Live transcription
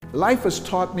Life has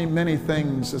taught me many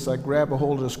things as I grab a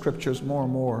hold of the scriptures more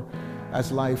and more as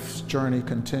life's journey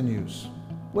continues.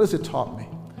 What has it taught me?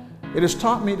 It has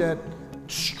taught me that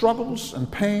struggles and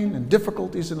pain and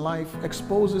difficulties in life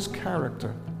exposes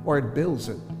character, or it builds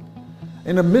it.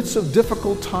 In the midst of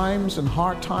difficult times and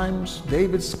hard times,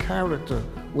 David's character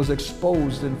was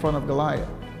exposed in front of Goliath.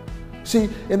 See,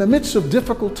 in the midst of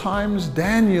difficult times,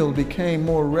 Daniel became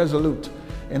more resolute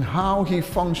in how he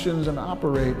functions and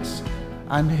operates,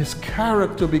 and his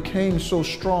character became so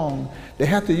strong, they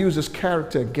had to use his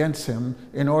character against him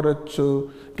in order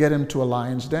to get him to a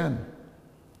lion's den.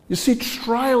 You see,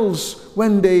 trials,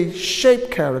 when they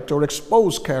shape character or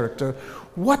expose character,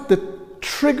 what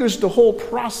triggers the whole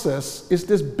process is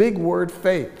this big word,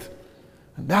 faith.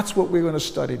 And that's what we're going to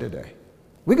study today.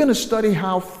 We're going to study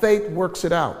how faith works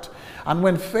it out. And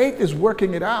when faith is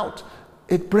working it out,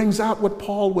 it brings out what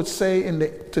Paul would say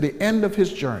to the end of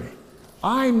his journey.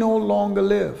 I no longer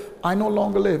live. I no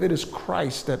longer live. It is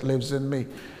Christ that lives in me.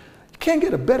 You can't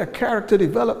get a better character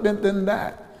development than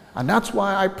that. And that's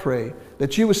why I pray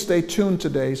that you will stay tuned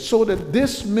today so that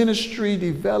this ministry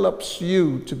develops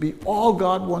you to be all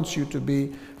God wants you to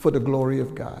be for the glory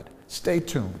of God. Stay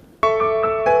tuned.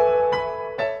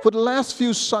 For the last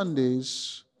few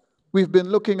Sundays, we've been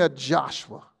looking at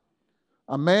Joshua,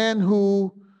 a man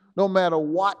who, no matter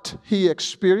what he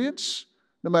experienced,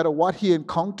 no matter what he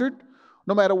encountered,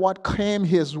 no matter what came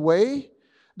his way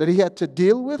that he had to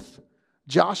deal with,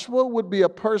 Joshua would be a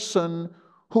person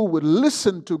who would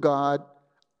listen to God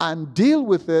and deal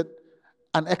with it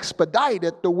and expedite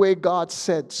it the way God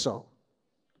said so.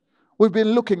 We've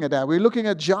been looking at that. We're looking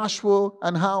at Joshua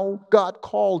and how God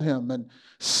called him and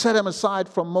set him aside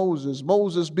from Moses.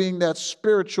 Moses being that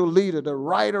spiritual leader, the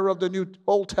writer of the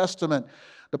Old Testament,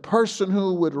 the person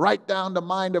who would write down the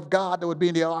mind of God that would be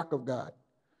in the ark of God.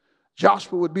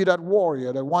 Joshua would be that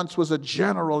warrior that once was a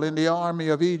general in the army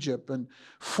of Egypt and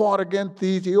fought against the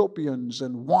Ethiopians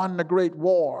and won the great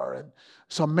war. And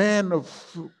it's a man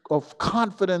of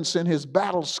confidence in his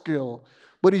battle skill.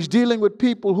 But he's dealing with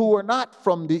people who are not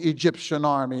from the Egyptian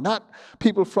army, not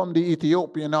people from the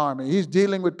Ethiopian army. He's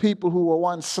dealing with people who were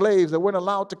once slaves that weren't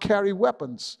allowed to carry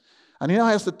weapons. And he now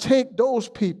has to take those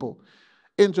people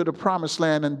into the promised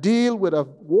land and deal with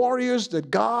warriors that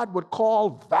God would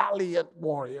call valiant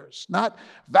warriors. Not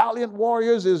valiant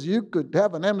warriors as you could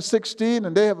have an M16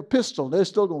 and they have a pistol. They're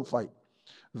still going to fight.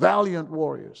 Valiant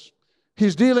warriors.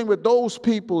 He's dealing with those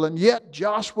people, and yet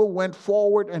Joshua went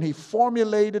forward and he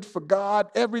formulated for God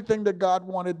everything that God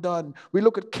wanted done. We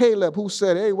look at Caleb, who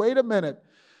said, hey, wait a minute.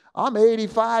 I'm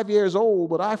 85 years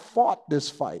old, but I fought this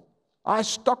fight. I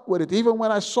stuck with it. Even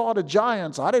when I saw the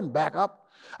giants, I didn't back up.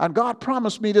 And God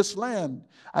promised me this land.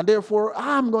 And therefore,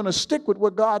 I'm going to stick with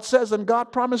what God says. And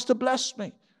God promised to bless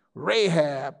me.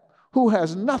 Rahab, who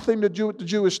has nothing to do with the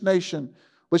Jewish nation,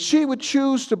 but she would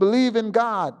choose to believe in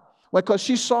God because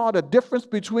she saw the difference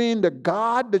between the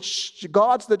gods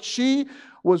that she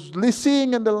was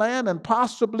seeing in the land and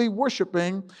possibly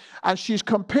worshiping. And she's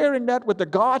comparing that with the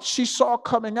gods she saw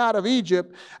coming out of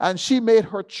Egypt. And she made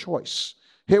her choice.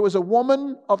 Here was a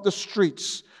woman of the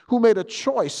streets who made a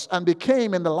choice and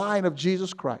became in the line of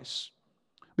Jesus Christ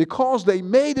because they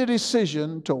made a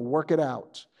decision to work it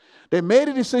out. They made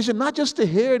a decision not just to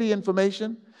hear the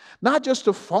information, not just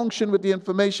to function with the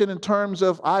information in terms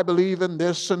of I believe in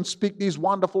this and speak these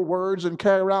wonderful words and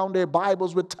carry around their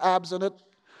Bibles with tabs in it.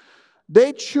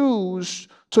 They choose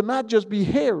to not just be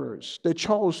hearers, they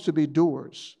chose to be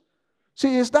doers.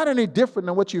 See, it's not any different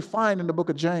than what you find in the book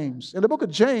of James. In the book of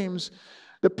James,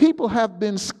 the people have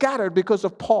been scattered because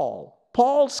of Paul.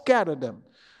 Paul scattered them.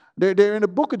 They're in the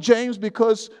book of James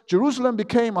because Jerusalem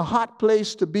became a hot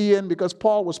place to be in because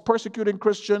Paul was persecuting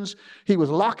Christians. He was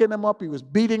locking them up. He was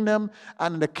beating them.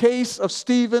 And in the case of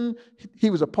Stephen, he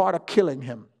was a part of killing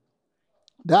him.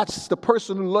 That's the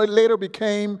person who later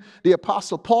became the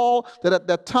Apostle Paul, that at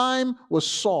that time was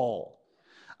Saul.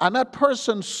 And that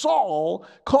person, Saul,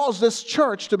 caused this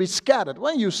church to be scattered.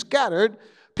 When you scattered,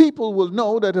 people will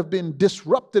know that have been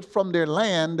disrupted from their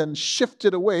land and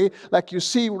shifted away, like you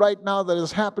see right now that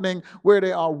is happening where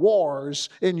there are wars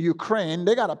in Ukraine.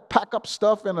 They got to pack up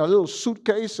stuff in a little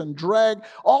suitcase and drag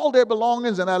all their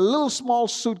belongings in a little small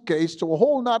suitcase to a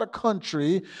whole nother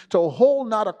country, to a whole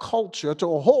nother culture,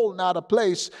 to a whole nother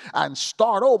place, and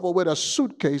start over with a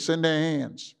suitcase in their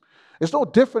hands. It's no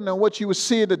different than what you would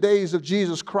see in the days of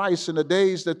Jesus Christ, in the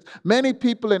days that many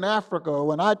people in Africa,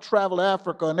 when I travel to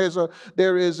Africa and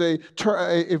there is a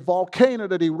volcano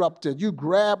that erupted, you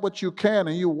grab what you can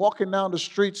and you're walking down the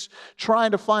streets trying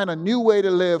to find a new way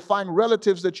to live, find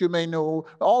relatives that you may know,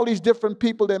 all these different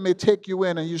people that may take you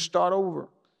in, and you start over.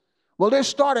 Well, they're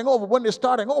starting over. When they're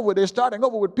starting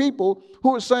over with people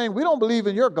who are saying, we don't believe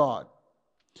in your God.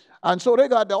 And so they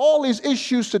got all these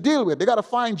issues to deal with. They got to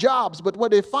find jobs. But what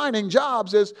they're finding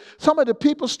jobs is some of the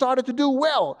people started to do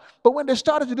well. But when they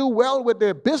started to do well with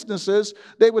their businesses,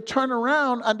 they would turn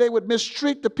around and they would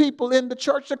mistreat the people in the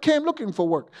church that came looking for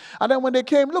work. And then when they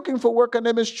came looking for work and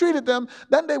they mistreated them,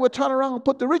 then they would turn around and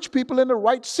put the rich people in the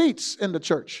right seats in the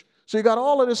church. So you got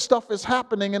all of this stuff is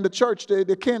happening in the church. They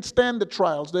can't stand the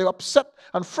trials. They're upset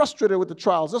and frustrated with the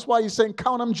trials. That's why he's saying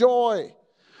count them joy.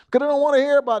 Because they don't want to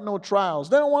hear about no trials.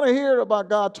 They don't want to hear about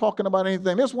God talking about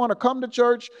anything. They just want to come to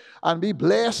church and be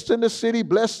blessed in the city,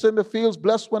 blessed in the fields,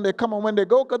 blessed when they come and when they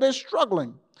go, because they're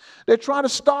struggling. They're trying to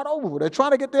start over. They're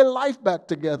trying to get their life back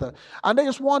together. And they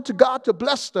just want God to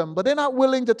bless them. But they're not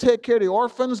willing to take care of the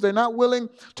orphans. They're not willing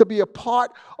to be a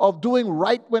part of doing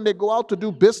right when they go out to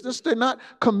do business. They're not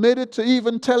committed to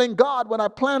even telling God, when I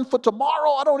plan for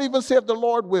tomorrow, I don't even say if the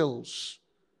Lord wills.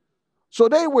 So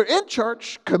they were in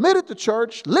church, committed to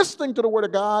church, listening to the word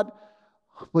of God.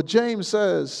 But James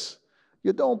says,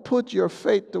 you don't put your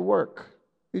faith to work.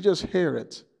 You just hear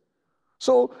it.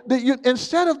 So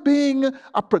instead of being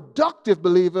a productive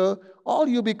believer, all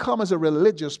you become is a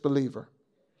religious believer.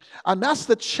 And that's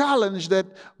the challenge that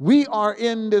we are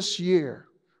in this year.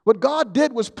 What God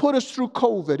did was put us through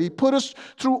COVID. He put us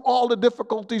through all the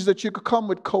difficulties that you could come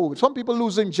with COVID. Some people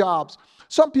losing jobs.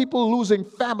 Some people losing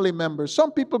family members.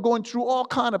 Some people going through all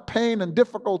kind of pain and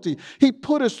difficulty. He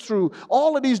put us through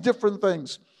all of these different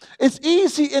things. It's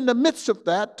easy in the midst of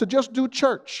that to just do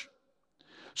church.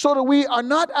 So that we are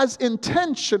not as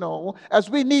intentional as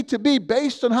we need to be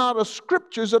based on how the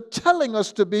scriptures are telling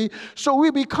us to be. So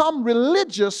we become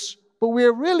religious, but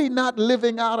we're really not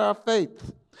living out our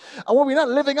faith. And when we're not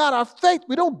living out our faith,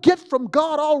 we don't get from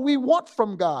God all we want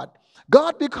from God.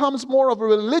 God becomes more of a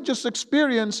religious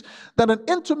experience than an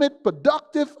intimate,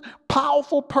 productive,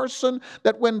 powerful person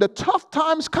that when the tough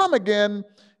times come again,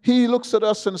 he looks at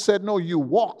us and said, no, you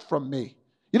walk from me.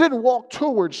 You didn't walk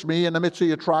towards me in the midst of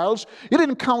your trials. You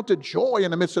didn't count the joy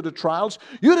in the midst of the trials.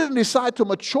 You didn't decide to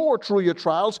mature through your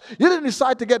trials. You didn't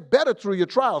decide to get better through your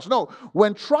trials. No,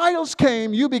 when trials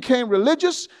came, you became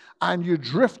religious and you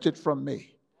drifted from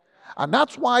me. And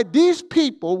that's why these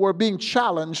people were being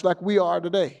challenged like we are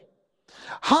today.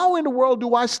 How in the world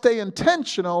do I stay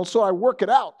intentional so I work it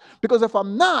out? Because if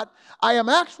I'm not, I am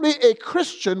actually a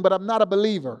Christian, but I'm not a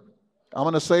believer. I'm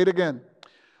going to say it again.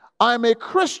 I'm a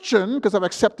Christian because I've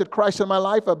accepted Christ in my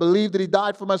life. I believe that he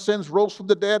died for my sins, rose from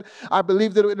the dead. I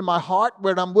believe that in my heart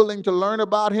where I'm willing to learn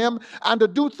about him and to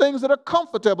do things that are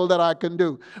comfortable that I can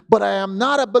do. But I am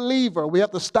not a believer. We have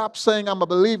to stop saying I'm a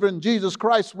believer in Jesus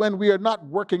Christ when we are not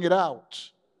working it out.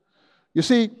 You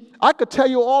see, I could tell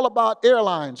you all about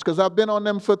airlines because I've been on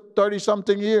them for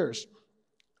 30-something years.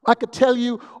 I could tell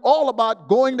you all about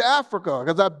going to Africa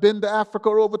because I've been to Africa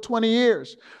over 20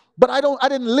 years. But I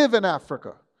didn't live in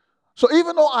Africa. So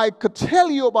even though I could tell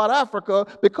you about Africa,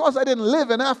 because I didn't live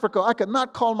in Africa, I could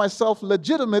not call myself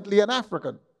legitimately an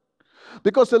African.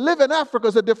 Because to live in Africa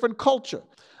is a different culture.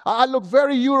 I look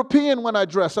very European when I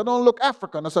dress. I don't look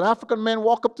African. I said, African man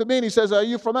walk up to me and he says, are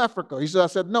you from Africa? He said, I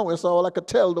said, no, it's all I could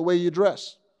tell the way you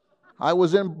dress. I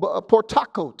was in Port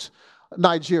Harcourt,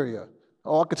 Nigeria.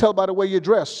 Oh, I could tell by the way you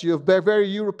dress. You're very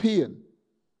European.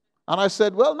 And I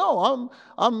said, well, no,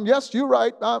 yes, you're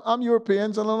right. I'm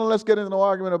European, so let's get into no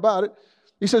argument about it.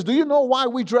 He says, do you know why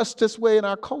we dress this way in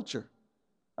our culture?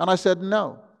 And I said,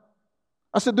 no.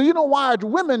 I said, do you know why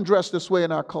women dress this way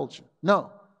in our culture?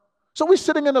 No. So we're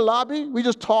sitting in the lobby, we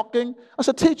just talking. I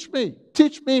said, teach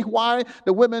me why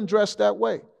the women dress that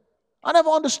way. I never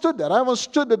understood that. I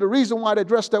understood that the reason why they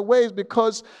dress that way is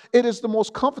because it is the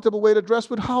most comfortable way to dress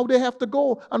with how they have to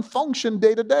go and function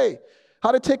day to day.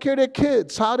 How they take care of their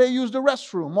kids, how they use the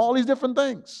restroom, all these different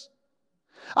things.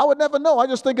 I would never know. I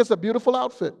just think it's a beautiful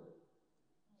outfit.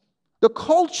 The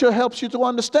culture helps you to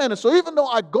understand it. So even though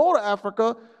I go to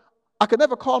Africa, I could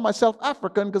never call myself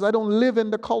African because I don't live in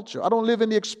the culture. I don't live in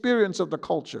the experience of the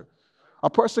culture. A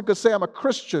person could say I'm a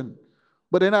Christian,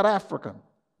 but they're not African.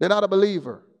 They're not a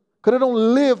believer. Because they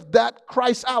don't live that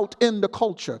Christ out in the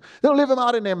culture. They don't live him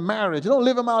out in their marriage. They don't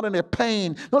live him out in their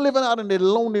pain. They don't live him out in their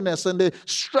loneliness and their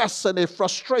stress and their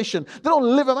frustration. They don't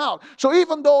live him out. So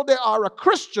even though they are a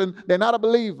Christian, they're not a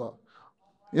believer.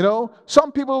 You know,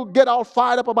 some people get all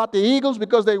fired up about the Eagles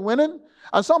because they're winning.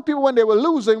 And some people, when they were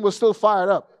losing, were still fired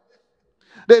up.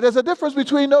 There's a difference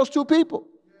between those two people.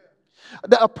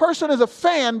 That a person is a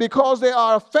fan because they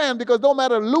are a fan, because no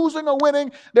matter losing or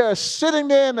winning, they're sitting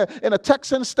there in a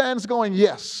Texan stands going,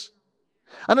 yes.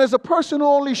 And there's a person who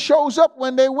only shows up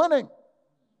when they're winning.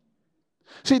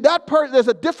 See, there's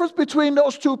a difference between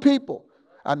those two people.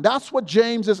 And that's what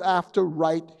James is after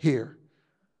right here.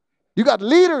 You got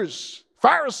leaders,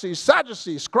 Pharisees,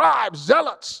 Sadducees, scribes,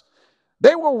 zealots.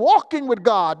 They were walking with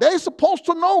God. They're supposed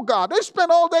to know God. They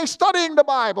spent all day studying the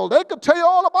Bible. They could tell you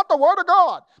all about the Word of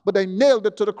God, but they nailed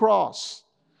it to the cross.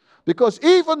 Because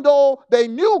even though they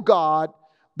knew God,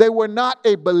 they were not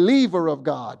a believer of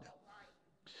God.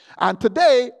 And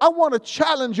today, I want to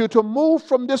challenge you to move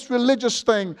from this religious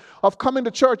thing of coming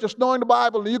to church, just knowing the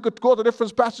Bible, and you could go to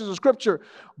different passages of Scripture.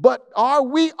 But are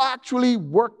we actually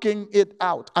working it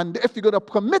out? And if you're going to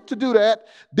commit to do that,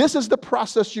 this is the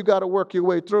process you got to work your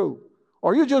way through.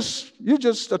 Or you're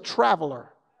just a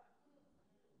traveler.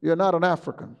 You're not an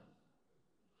African.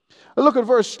 Look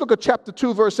at chapter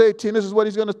 2, verse 18. This is what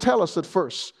he's going to tell us at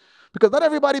first. Because not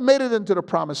everybody made it into the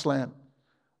promised land.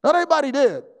 Not everybody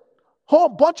did. A whole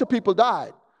bunch of people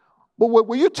died. But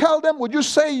will you tell them, would you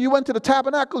say you went to the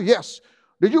tabernacle? Yes.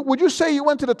 Would you say you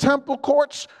went to the temple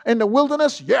courts in the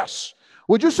wilderness? Yes.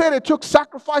 Would you say they took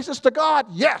sacrifices to God?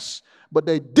 Yes. But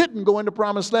they didn't go into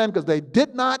promised land because they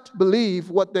did not believe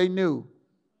what they knew.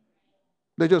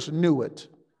 They just knew it.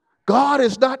 God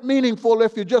is not meaningful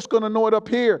if you're just going to know it up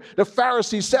here. The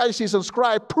Pharisees, Sadducees, and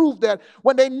scribes proved that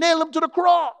when they nailed him to the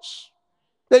cross.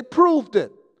 They proved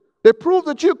it. They proved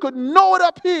that you could know it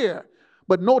up here,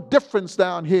 but no difference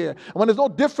down here. And when there's no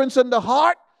difference in the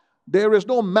heart, there is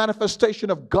no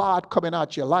manifestation of God coming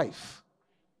out your life.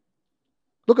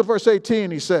 Look at verse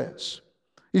 18, he says,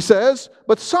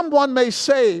 but someone may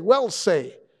say,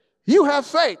 you have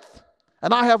faith,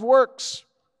 and I have works.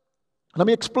 Let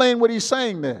me explain what he's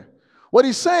saying there. What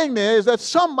he's saying there is that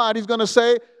somebody's going to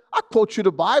say, I quote you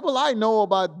the Bible. I know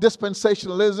about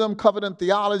dispensationalism, covenant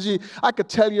theology. I could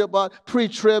tell you about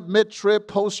pre-trib, mid-trib,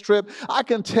 post-trib. I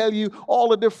can tell you all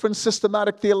the different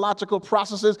systematic theological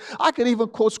processes. I can even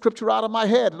quote scripture out of my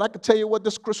head, and I could tell you what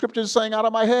the scripture is saying out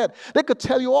of my head. They could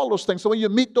tell you all those things. So when you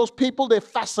meet those people, they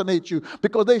fascinate you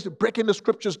because they're breaking the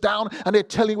scriptures down and they're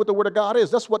telling you what the Word of God is.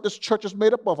 That's what this church is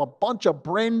made up of, a bunch of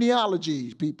brain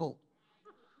theology people.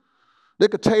 They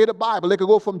could tell you the Bible. They could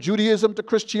go from Judaism to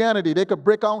Christianity. They could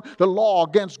break down the law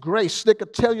against grace. They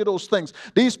could tell you those things.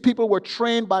 These people were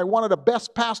trained by one of the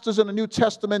best pastors in the New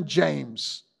Testament,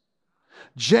 James.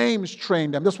 James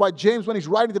trained them. That's why James, when he's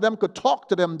writing to them, could talk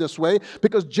to them this way,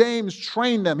 because James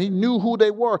trained them. He knew who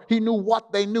they were. He knew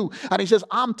what they knew. And he says,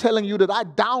 I'm telling you that I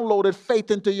downloaded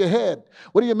faith into your head.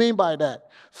 What do you mean by that?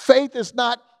 Faith is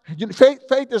not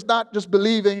just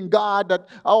believing in God that,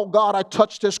 oh God, I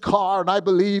touched this car and I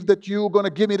believe that you're going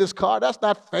to give me this car. That's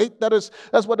not faith. That's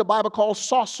what the Bible calls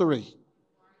sorcery.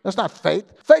 That's not faith.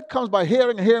 Faith comes by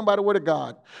hearing and hearing by the Word of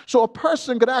God. So a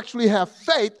person could actually have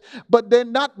faith, but they're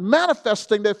not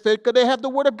manifesting their faith because they have the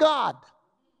Word of God.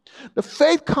 The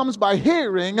faith comes by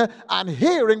hearing and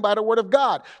hearing by the Word of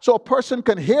God. So a person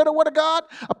can hear the Word of God.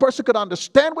 A person can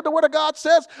understand what the Word of God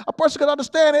says. A person can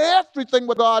understand everything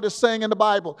what God is saying in the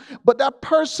Bible. But that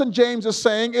person, James is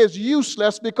saying, is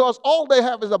useless because all they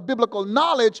have is a biblical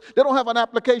knowledge. They don't have an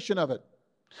application of it.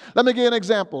 Let me give you an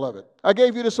example of it. I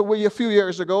gave you this away a few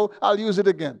years ago. I'll use it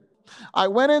again. I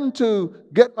went in to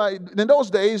get in those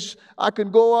days, I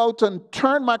could go out and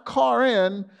turn my car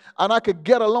in and I could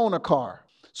get a loaner car.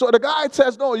 So the guy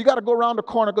says, no, you got to go around the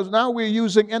corner because now we're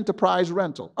using enterprise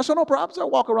rental. I said, no problem. So I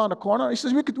walk around the corner. He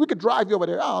says, we could drive you over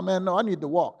there. Oh, man, no, I need to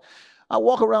walk. I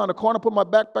walk around the corner, put my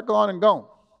backpack on and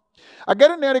go. I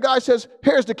get in there. The guy says,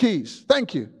 here's the keys.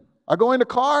 Thank you. I go in the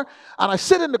car and I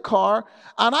sit in the car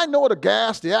and I know the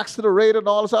gas, the accelerator and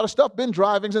all this other stuff. Been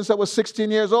driving since I was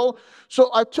 16 years old. So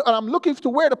I'm looking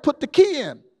for where to put the key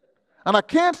in. And I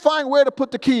can't find where to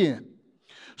put the key in.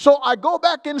 So I go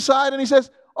back inside and he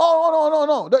says, oh,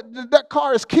 no. That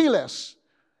car is keyless.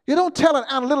 You don't tell an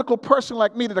analytical person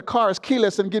like me that the car is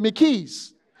keyless and give me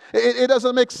keys. It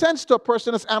doesn't make sense to a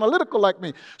person that's analytical like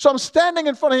me. So I'm standing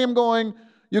in front of him going,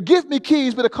 you give me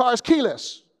keys, but the car is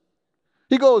keyless.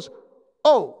 He goes,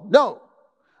 oh, no.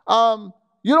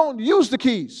 You don't use the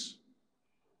keys.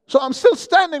 So I'm still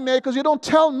standing there because you don't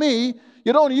tell me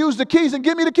you don't use the keys and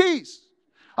give me the keys.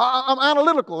 I'm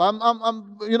analytical.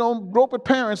 I'm grew up with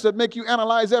parents that make you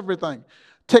analyze everything.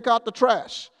 Take out the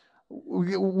trash.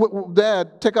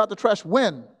 Dad, take out the trash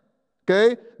when?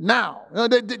 Okay? Now.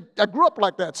 I grew up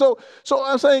like that. So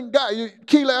I'm saying, guy, you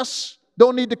keyless,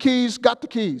 don't need the keys, got the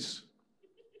keys.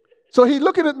 So he's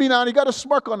looking at me now and he got a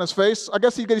smirk on his face. I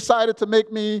guess he decided to make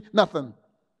me nothing.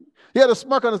 He had a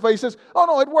smirk on his face. He says, oh,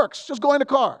 no, it works. Just go in the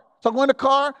car. So I go in the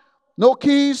car, no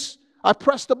keys. I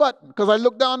press the button because I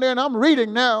look down there and I'm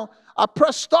reading now. I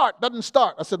press start, doesn't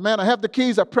start. I said, man, I have the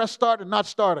keys. I press start and not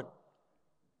starting.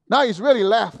 Now he's really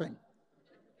laughing.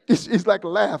 He's like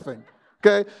laughing.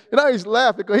 Okay? You know, he's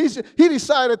laughing because he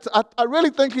decided, I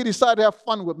really think he decided to have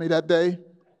fun with me that day.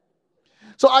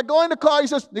 So I go in the car, he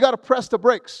says, you got to press the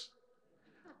brakes.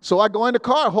 So I go in the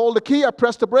car, hold the key, I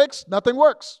press the brakes, nothing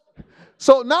works.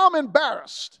 So now I'm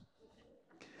embarrassed.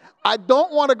 I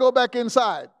don't want to go back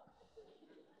inside.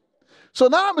 So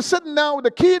now I'm sitting down with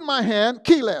the key in my hand,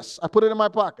 keyless. I put it in my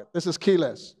pocket. This is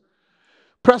keyless.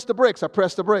 Press the brakes. I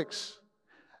press the brakes.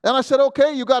 And I said,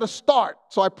 okay, you got to start.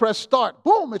 So I pressed start.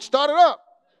 Boom, it started up.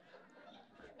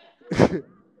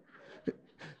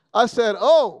 I said,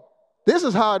 oh, this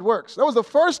is how it works. That was the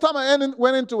first time I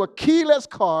went into a keyless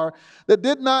car that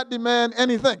did not demand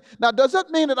anything. Now, does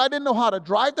that mean that I didn't know how to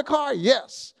drive the car?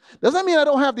 Yes. Does that mean I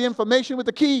don't have the information with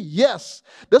the key? Yes.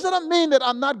 Does that mean that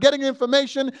I'm not getting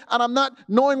information and I'm not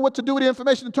knowing what to do with the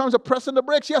information in terms of pressing the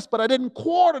brakes? Yes, but I didn't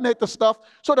coordinate the stuff.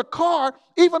 So the car,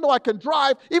 even though I can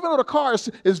drive, even though the car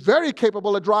is very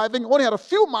capable of driving, only had a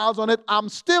few miles on it, I'm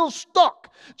still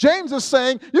stuck. James is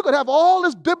saying you could have all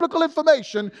this biblical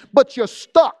information, but you're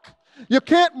stuck. You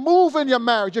can't move in your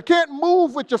marriage. You can't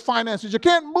move with your finances. You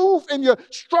can't move in your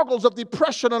struggles of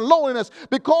depression and loneliness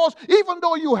because even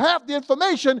though you have the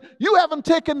information, you haven't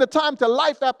taken the time to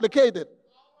life applicate it.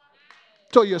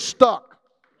 So you're stuck.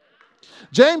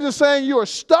 James is saying you are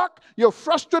stuck, you're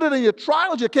frustrated in your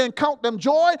trials, you can't count them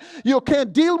joy, you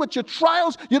can't deal with your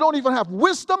trials, you don't even have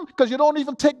wisdom because you don't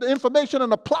even take the information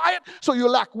and apply it, so you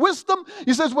lack wisdom.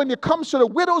 He says when it comes to the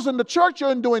widows in the church,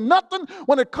 you're doing nothing.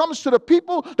 When it comes to the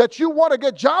people that you want to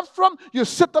get jobs from, you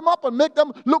sit them up and make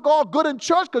them look all good in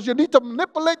church because you need to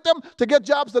manipulate them to get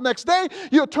jobs the next day.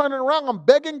 You're turning around and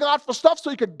begging God for stuff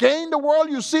so you can gain the world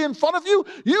you see in front of you.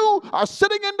 You are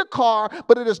sitting in the car,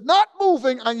 but it is not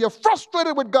moving and you're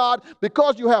frustrated with God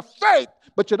because you have faith,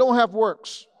 but you don't have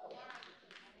works.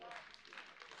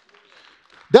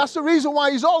 That's the reason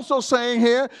why he's also saying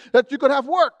here that you could have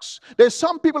works. There's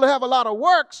some people that have a lot of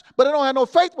works, but they don't have no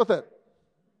faith with it.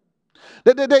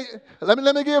 Let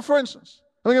me give you for instance.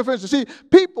 See,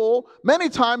 people, many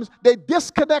times, they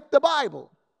disconnect the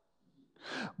Bible,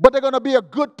 but they're going to be a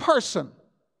good person.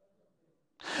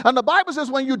 And the Bible says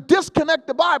when you disconnect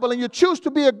the Bible and you choose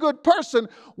to be a good person,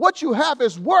 what you have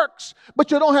is works,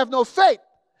 but you don't have no faith.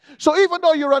 So even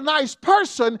though you're a nice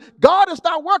person, God is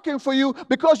not working for you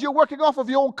because you're working off of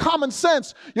your own common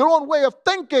sense, your own way of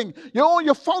thinking.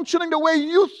 You're functioning the way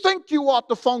you think you ought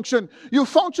to function. You're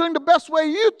functioning the best way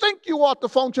you think you ought to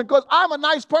function because I'm a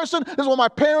nice person. This is what my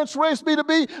parents raised me to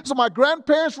be. This is what my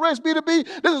grandparents raised me to be.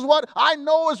 This is what I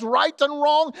know is right and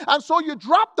wrong. And so you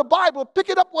drop the Bible, pick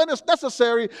it up when it's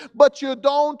necessary, but you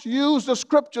don't use the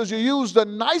scriptures. You use the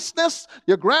niceness,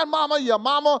 your grandmama, your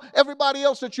mama, everybody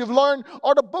else that you've learned,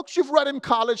 or the books you've read in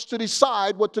college to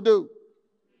decide what to do.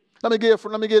 Let me give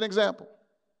an example.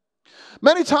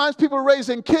 Many times people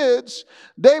raising kids,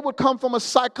 they would come from a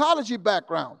psychology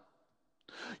background.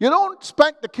 You don't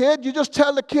spank the kid, you just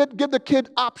tell the kid, give the kid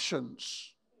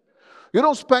options. You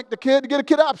don't spank the kid, you give the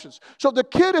kid options. So if the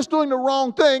kid is doing the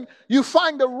wrong thing, you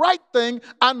find the right thing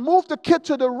and move the kid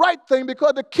to the right thing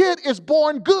because the kid is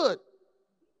born good.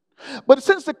 But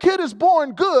since the kid is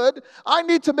born good, I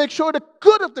need to make sure the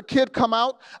good of the kid come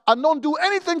out and don't do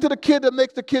anything to the kid that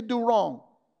makes the kid do wrong.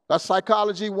 That's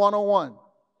psychology 101.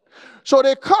 So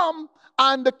they come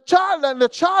and the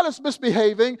child is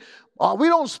misbehaving. We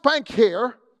don't spank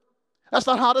here. That's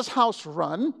not how this house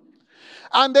run.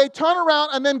 And they turn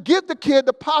around and then give the kid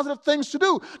the positive things to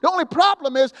do. The only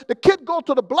problem is the kid goes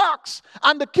to the blocks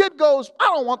and the kid goes, I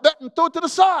don't want that, and throw it to the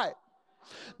side.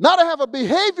 Now they have a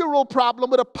behavioral problem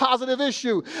with a positive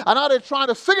issue. And now they're trying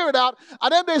to figure it out.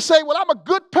 And then they say, well, I'm a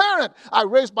good parent. I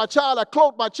raised my child. I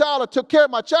clothed my child. I took care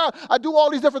of my child. I do all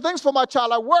these different things for my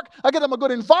child. I work. I get them a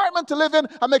good environment to live in.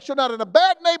 I make sure they're not in a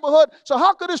bad neighborhood. So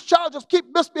how could this child just keep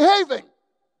misbehaving?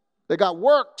 They got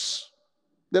works.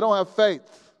 They don't have faith.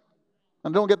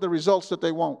 And don't get the results that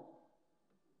they want.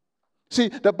 See,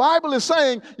 the Bible is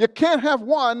saying you can't have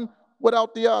one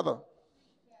without the other.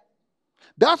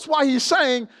 That's why he's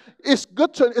saying it's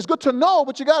good to know,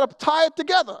 but you got to tie it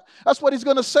together. That's what he's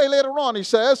going to say later on. He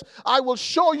says, I will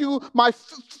show you my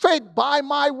faith by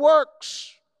my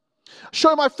works.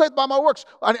 Show you my faith by my works.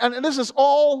 And this is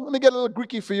all, let me get a little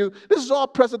Greeky for you. This is all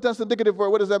present tense indicative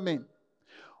verb. What does that mean?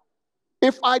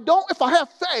 If I have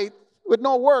faith with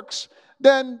no works,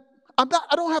 then I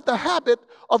don't have the habit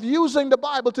of using the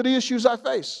Bible to the issues I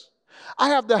face. I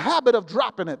have the habit of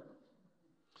dropping it.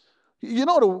 You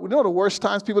know the worst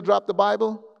times people drop the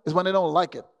Bible is when they don't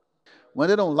like it. When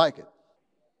they don't like it.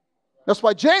 That's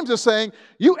why James is saying,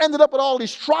 you ended up with all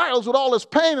these trials, with all this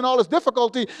pain and all this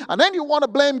difficulty, and then you want to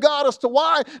blame God as to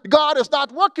why God is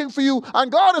not working for you.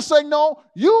 And God is saying, no,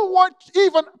 you weren't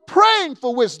even praying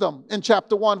for wisdom in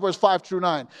chapter 1, verse 5 through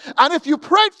 9. And if you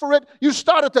prayed for it, you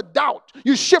started to doubt.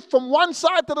 You shift from one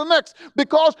side to the next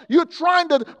because you're trying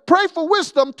to pray for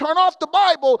wisdom, turn off the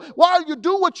Bible while you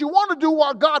do what you want to do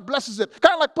while God blesses it.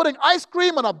 Kind of like putting ice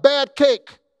cream on a bad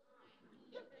cake.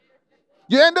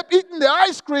 You end up eating the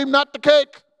ice cream, not the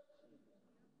cake.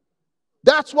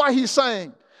 That's why he's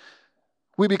saying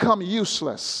we become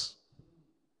useless.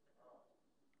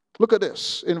 Look at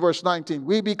this in verse 19.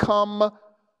 We become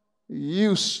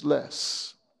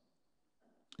useless.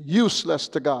 Useless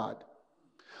to God.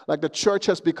 Like the church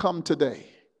has become today.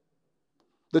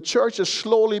 The church is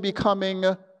slowly becoming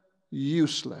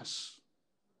useless.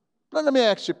 Now, let me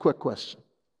ask you a quick question.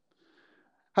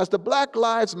 Has the Black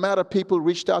Lives Matter people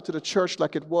reached out to the church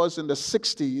like it was in the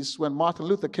 60s when Martin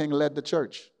Luther King led the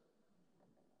church?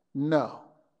 No.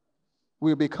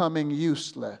 We're becoming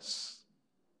useless.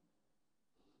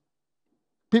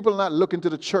 People are not looking to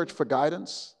the church for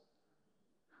guidance.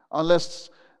 Unless,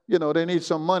 they need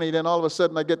some money, then all of a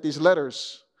sudden I get these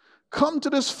letters. Come to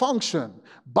this function.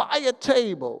 Buy a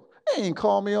table. They ain't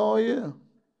called me all year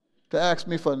to ask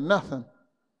me for nothing.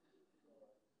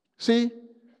 See?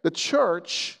 The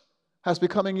church has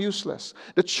becoming useless.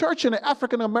 The church in the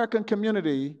African American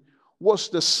community was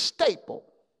the staple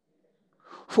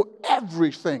for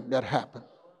everything that happened.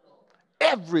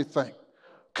 Everything.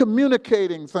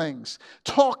 Communicating things,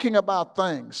 talking about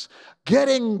things,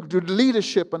 getting the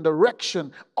leadership and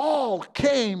direction, all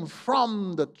came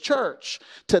from the church.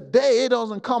 Today, it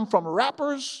doesn't come from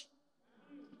rappers.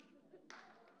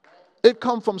 It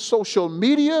comes from social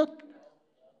media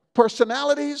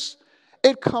personalities.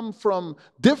 It comes from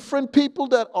different people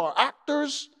that are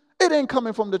actors. It ain't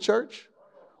coming from the church.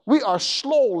 We are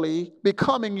slowly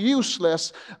becoming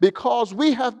useless because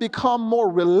we have become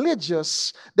more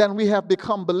religious than we have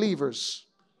become believers.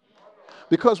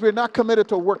 Because we're not committed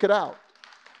to work it out.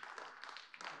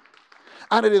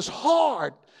 And it is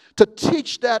hard to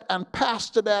teach that and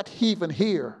pastor that even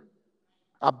here.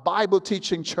 A Bible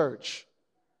teaching church.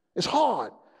 It's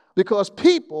hard because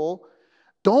people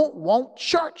don't want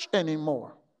church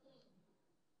anymore.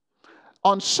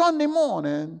 On Sunday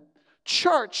morning,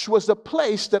 church was the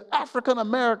place that African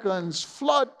Americans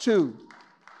flood to.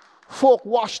 Folk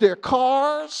washed their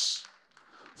cars.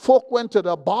 Folk went to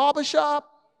the barbershop.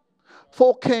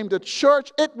 Folk came to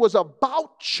church. It was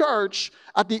about church.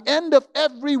 At the end of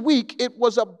every week, it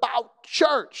was about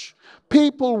church.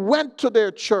 People went to their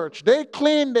church. They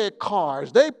cleaned their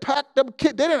cars. They packed them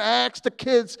kids. They didn't ask the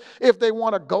kids if they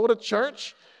want to go to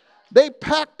church. They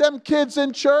packed them kids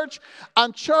in church,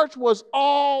 and church was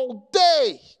all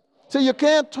day. So you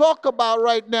can't talk about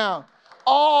right now.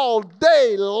 All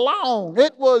day long.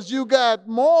 It was, you got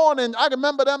morning. I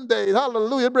remember them days.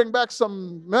 Hallelujah. Bring back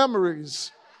some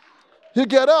memories. You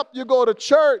get up, you go to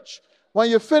church. When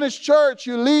you finish church,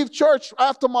 you leave church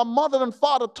after my mother and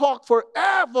father talk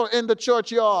forever in the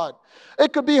churchyard.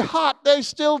 It could be hot, they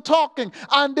still talking,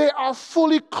 and they are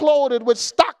fully clothed with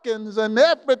stockings and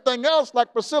everything else,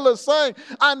 like Priscilla is saying,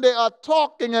 and they are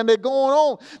talking and they're going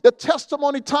on. The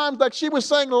testimony times, like she was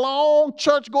saying, long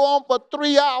church go on for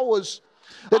 3 hours.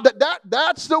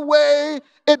 That's the way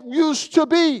it used to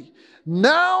be.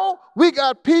 Now we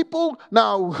got people,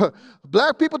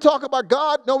 black people talk about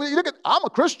God. No, look at, I'm a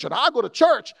Christian. I go to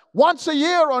church once a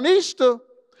year on Easter.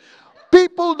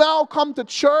 People now come to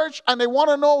church and they want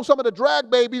to know some of the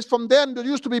drag babies from then that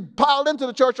used to be piled into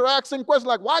the church are asking questions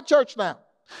like, why church now?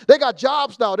 They got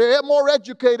jobs now. They're more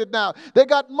educated now. They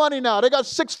got money now. They got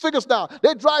 6 figures now.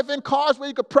 They drive in cars where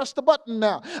you could press the button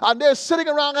now. And they're sitting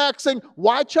around asking,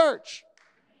 why church?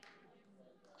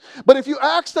 But if you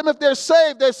ask them if they're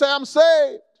saved, they say, I'm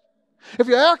saved. If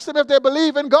you ask them if they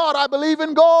believe in God, I believe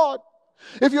in God.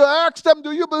 If you ask them,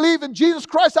 do you believe in Jesus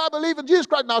Christ? I believe in Jesus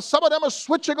Christ. Now, some of them are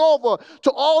switching over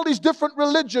to all these different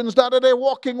religions now that they're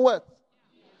walking with.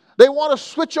 They want to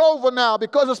switch over now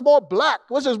because it's more black,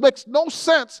 which makes no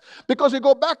sense. Because you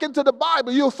go back into the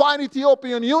Bible, you'll find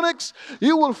Ethiopian eunuchs.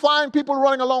 You will find people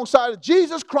running alongside of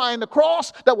Jesus crying the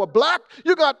cross that were black.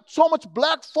 You got so much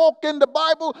black folk in the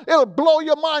Bible, it'll blow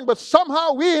your mind. But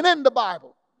somehow we ain't in the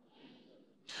Bible.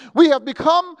 We have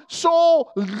become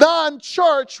so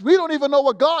non-church, we don't even know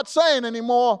what God's saying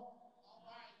anymore.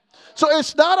 So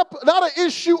it's not an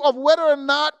issue of whether or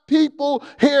not people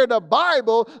hear the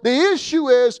Bible. The issue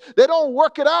is they don't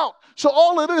work it out. So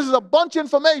all it is a bunch of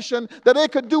information that they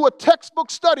could do a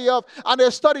textbook study of, and they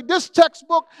study this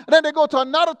textbook, and then they go to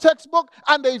another textbook,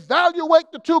 and they evaluate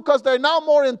the two because they're now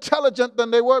more intelligent than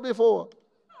they were before.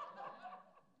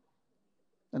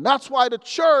 And that's why the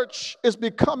church is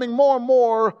becoming more and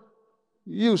more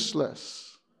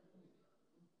useless.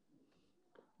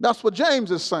 That's what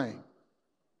James is saying.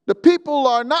 The people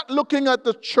are not looking at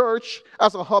the church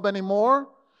as a hub anymore.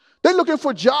 They're looking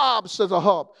for jobs as a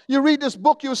hub. You read this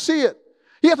book, you'll see it.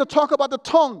 He has to talk about the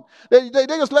tongue. They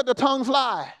just let the tongue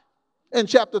fly in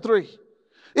chapter 3.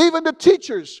 Even the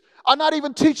teachers are not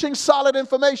even teaching solid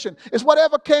information. It's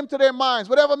whatever came to their minds,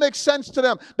 whatever makes sense to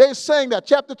them. They're saying that.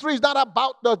 Chapter 3 is not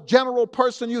about the general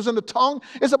person using the tongue.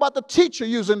 It's about the teacher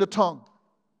using the tongue.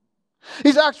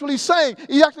 He actually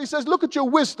says, look at your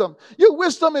wisdom. Your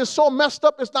wisdom is so messed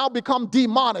up, it's now become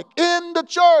demonic in the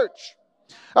church.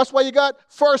 That's why you got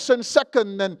first and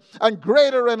second and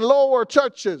greater and lower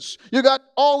churches. You got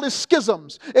all these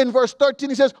schisms. In verse 13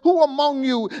 he says, who among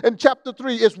you in chapter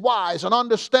 3 is wise and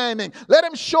understanding? Let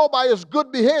him show by his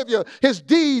good behavior, his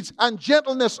deeds and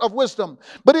gentleness of wisdom.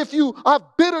 But if you have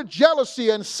bitter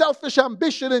jealousy and selfish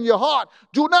ambition in your heart,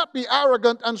 do not be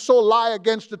arrogant and so lie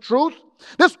against the truth.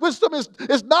 This wisdom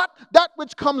is not that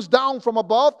which comes down from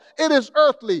above. It is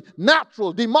earthly,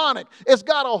 natural, demonic. It's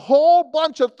got a whole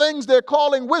bunch of things they're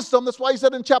calling wisdom. That's why he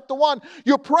said in chapter 1,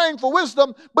 you're praying for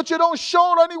wisdom, but you don't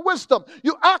show any wisdom.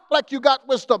 You act like you got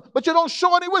wisdom, but you don't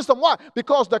show any wisdom. Why?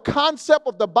 Because the concept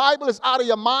of the Bible is out of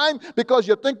your mind because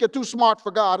you think you're too smart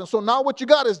for God. And so now what you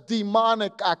got is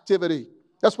demonic activity.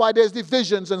 That's why there's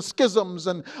divisions and schisms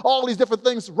and all these different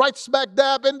things right smack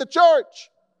dab in the church.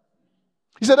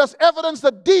 He said that's evidence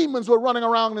that demons were running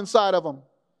around inside of them.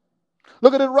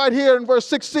 Look at it right here in verse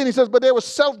 16. He says, but there was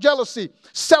self-jealousy,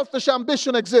 selfish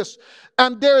ambition exists,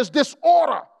 and there is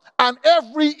disorder and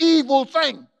every evil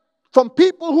thing from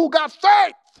people who got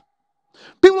faith.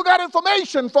 People who got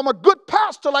information from a good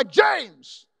pastor like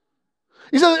James.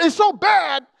 He says it's so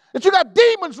bad that you got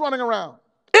demons running around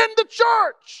in the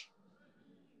church.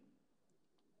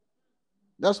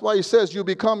 That's why he says you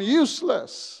become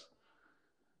useless.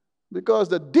 Because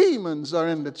the demons are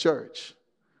in the church.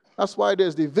 That's why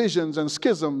there's divisions and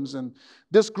schisms and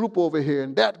this group over here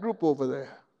and that group over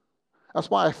there. That's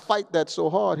why I fight that so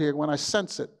hard here when I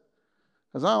sense it.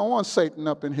 Because I don't want Satan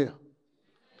up in here.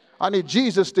 I need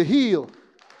Jesus to heal.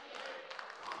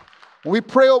 When we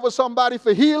pray over somebody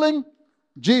for healing,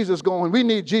 we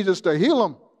need Jesus to heal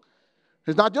them.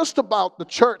 It's not just about the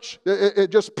church,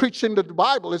 just preaching the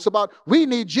Bible. It's about we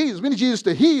need Jesus. We need Jesus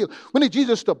to heal. We need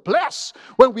Jesus to bless.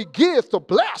 When we give, to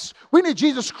bless. We need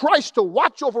Jesus Christ to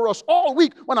watch over us all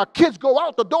week. When our kids go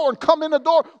out the door and come in the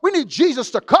door, we need Jesus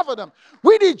to cover them.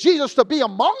 We need Jesus to be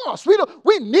among us.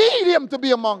 We need him to be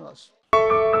among us.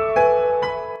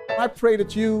 I pray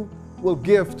that you will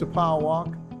give to Power Walk.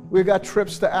 We've got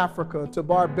trips to Africa, to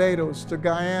Barbados, to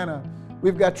Guyana.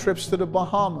 We've got trips to the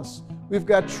Bahamas. We've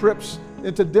got trips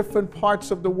into different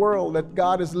parts of the world that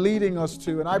God is leading us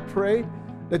to. And I pray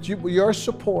that your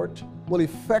support will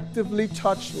effectively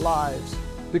touch lives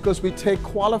because we take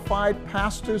qualified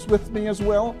pastors with me as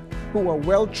well who are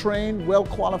well-trained,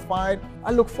 well-qualified.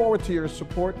 I look forward to your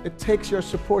support. It takes your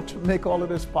support to make all of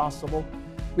this possible.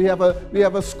 We have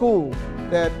a school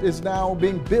that is now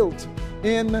being built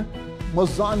in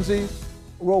Mozambique,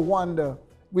 Rwanda.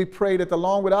 We pray that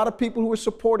along with other people who are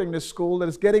supporting this school, that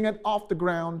is getting it off the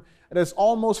ground, that is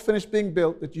almost finished being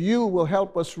built, that you will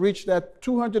help us reach that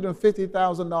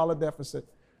 $250,000 deficit.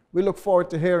 We look forward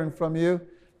to hearing from you.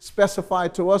 Specify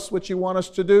to us what you want us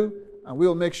to do, and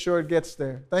we'll make sure it gets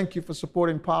there. Thank you for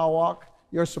supporting Power Walk.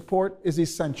 Your support is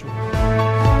essential.